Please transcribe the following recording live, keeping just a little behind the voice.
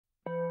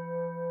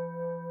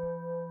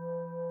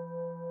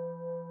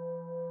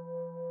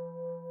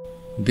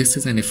this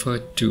is an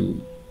effort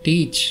to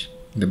teach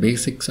the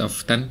basics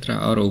of Tantra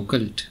or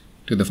occult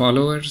to the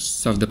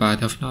followers of the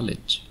path of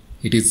knowledge.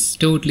 It is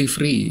totally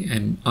free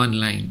and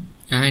online,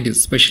 and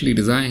is specially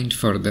designed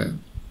for the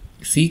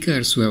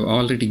seekers who have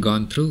already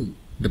gone through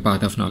the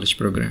Path of Knowledge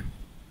program.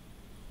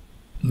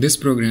 This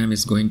program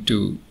is going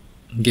to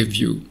give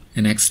you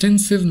an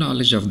extensive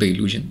knowledge of the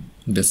illusion,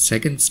 the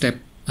second step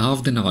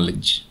of the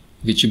knowledge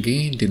which you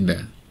gained in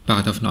the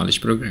Path of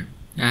Knowledge program,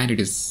 and it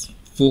is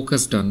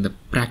focused on the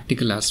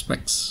practical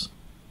aspects.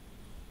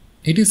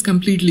 It is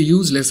completely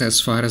useless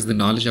as far as the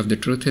knowledge of the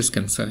truth is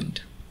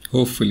concerned.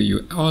 Hopefully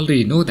you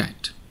already know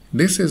that.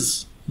 This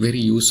is very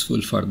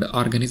useful for the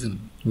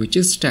organism which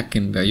is stuck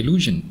in the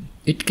illusion.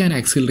 It can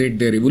accelerate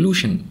their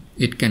evolution.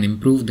 It can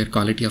improve their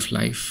quality of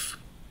life.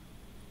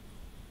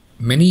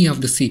 Many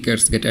of the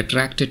seekers get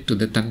attracted to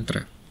the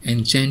Tantra,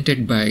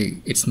 enchanted by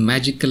its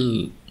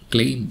magical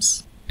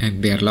claims,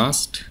 and they are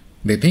lost.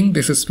 They think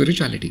this is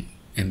spirituality,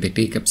 and they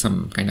take up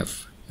some kind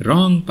of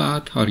wrong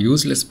path or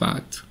useless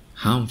path,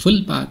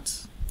 harmful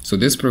paths. So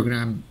this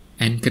program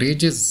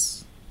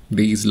encourages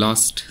these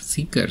lost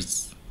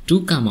seekers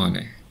to come on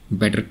a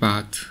better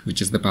path,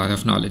 which is the path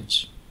of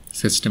knowledge,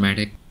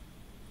 systematic.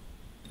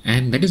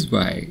 And that is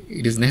why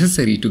it is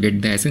necessary to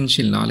get the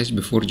essential knowledge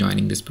before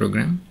joining this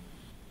program.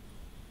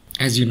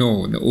 As you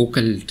know, the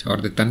occult or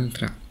the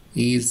Tantra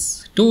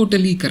is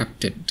totally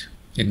corrupted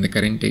in the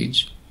current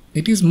age.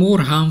 It is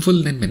more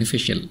harmful than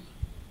beneficial.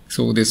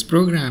 So this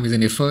program is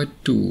an effort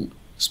to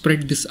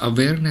spread this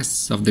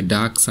awareness of the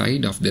dark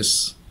side of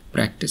this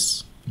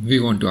practice.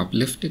 We want to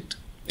uplift it,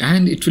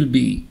 and it will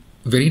be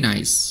very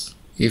nice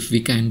if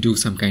we can do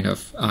some kind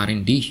of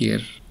R&D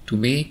here to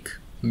make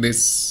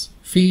this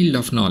field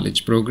of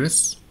knowledge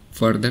progress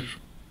further,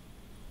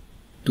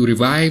 to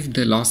revive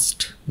the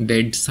lost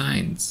dead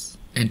science,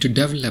 and to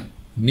develop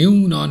new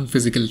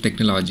non-physical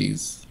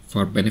technologies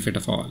for benefit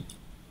of all.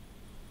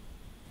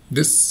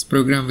 This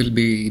program will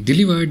be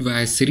delivered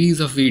via a series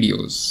of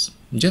videos,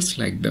 just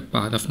like the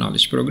Path of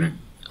Knowledge program,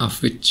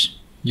 of which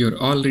you're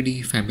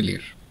already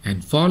familiar.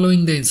 And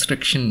following the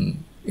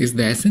instruction is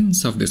the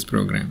essence of this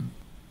program.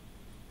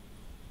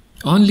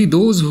 Only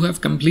those who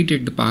have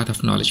completed the Path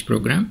of Knowledge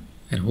program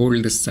and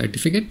hold this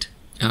certificate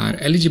are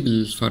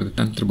eligible for the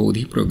Tantra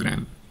Bodhi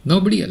program.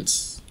 Nobody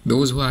else.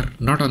 Those who are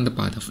not on the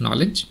Path of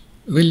Knowledge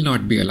will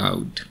not be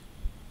allowed.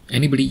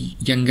 Anybody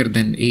younger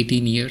than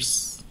 18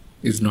 years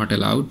is not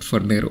allowed for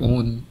their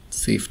own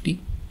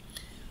safety.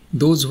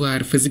 Those who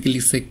are physically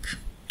sick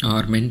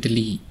or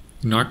mentally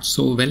not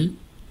so well,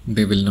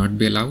 they will not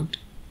be allowed.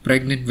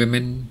 Pregnant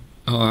women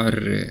or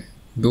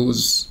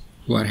those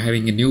who are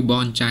having a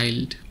newborn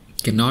child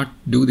cannot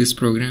do this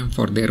program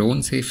for their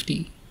own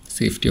safety,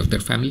 safety of their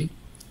family.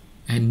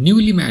 And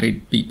newly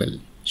married people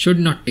should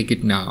not take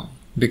it now,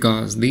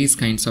 because these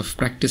kinds of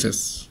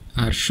practices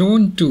are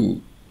shown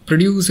to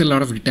produce a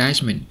lot of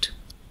detachment.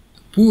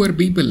 Poor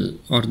people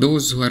or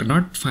those who are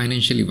not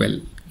financially well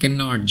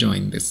cannot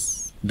join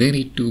this. They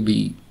need to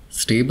be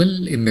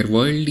stable in their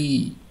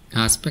worldly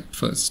aspect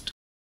first.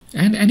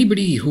 And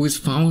anybody who is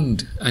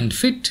found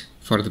unfit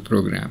for the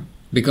program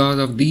because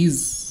of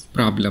these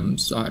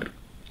problems or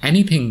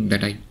anything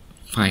that I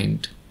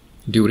find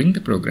during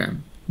the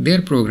program,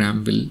 their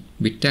program will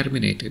be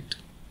terminated.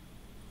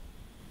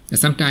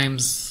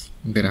 Sometimes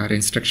there are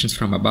instructions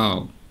from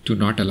above to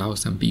not allow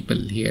some people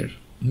here.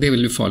 They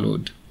will be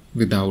followed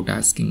without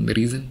asking the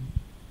reason.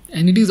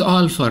 And it is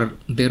all for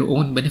their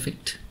own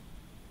benefit.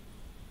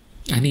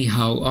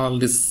 Anyhow, all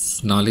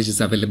this knowledge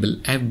is available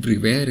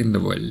everywhere in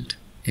the world.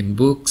 In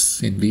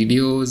books, in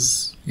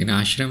videos, in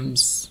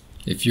ashrams.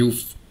 If you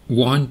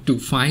want to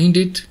find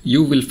it,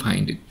 you will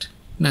find it.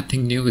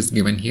 Nothing new is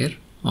given here.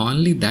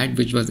 Only that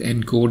which was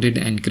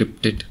encoded and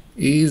encrypted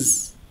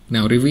is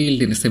now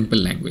revealed in a simple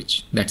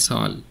language. That's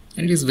all.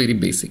 And it is very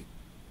basic.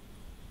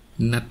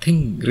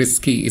 Nothing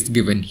risky is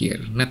given here.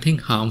 Nothing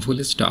harmful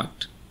is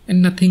taught.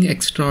 And nothing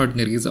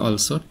extraordinary is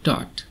also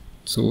taught.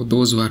 So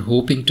those who are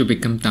hoping to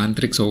become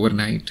tantrics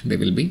overnight, they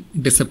will be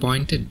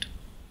disappointed.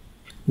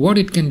 What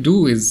it can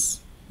do is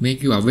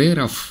make you aware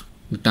of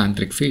the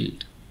tantric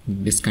field,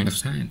 this kind of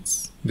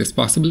science, this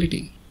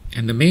possibility.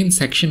 And the main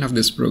section of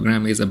this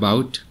program is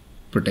about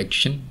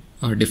protection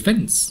or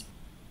defense.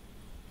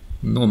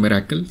 No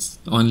miracles,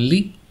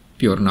 only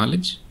pure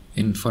knowledge,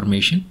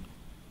 information.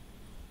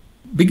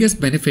 Biggest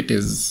benefit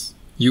is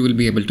you will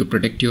be able to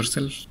protect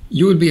yourself.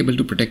 You will be able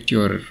to protect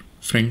your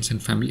friends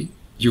and family.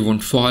 You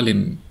won't fall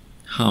in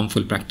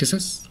harmful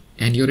practices,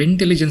 and your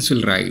intelligence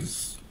will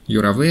rise.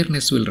 Your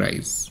awareness will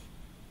rise.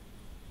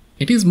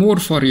 It is more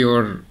for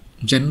your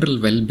general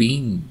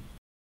well-being.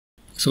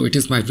 So it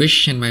is my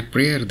wish and my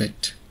prayer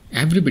that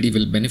everybody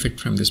will benefit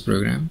from this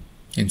program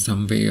in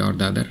some way or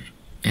the other,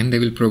 and they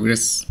will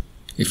progress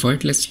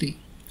effortlessly,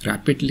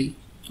 rapidly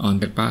on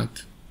their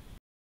path.